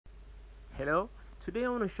Hello, today I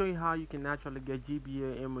want to show you how you can actually get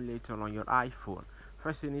GBA Emulator on your iPhone.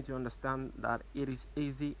 First, you need to understand that it is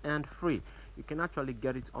easy and free. You can actually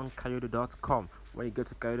get it on coyote.com. When you go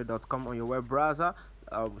to coyote.com on your web browser,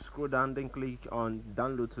 scroll down, then click on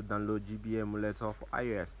download to download GBA Emulator for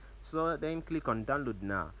iOS. So then click on download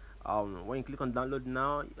now. When you click on download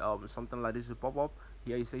now, something like this will pop up.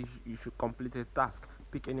 Here it says you should complete a task.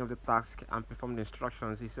 Pick any of the tasks and perform the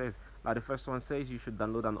instructions. It says that the first one says you should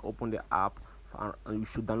download and open the app. And you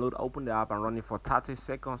should open the app and run it for 30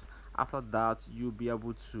 seconds. After that, you'll be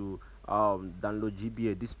able to download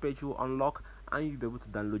GBA. This page will unlock and you'll be able to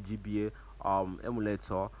download GBA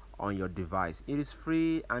emulator on your device. It is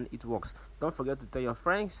free and it works. Don't forget to tell your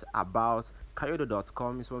friends about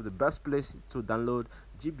coyote.com. It's one of the best places to download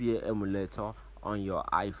GBA emulator on your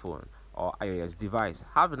iPhone or iOS device.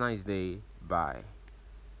 Have a nice day. Bye.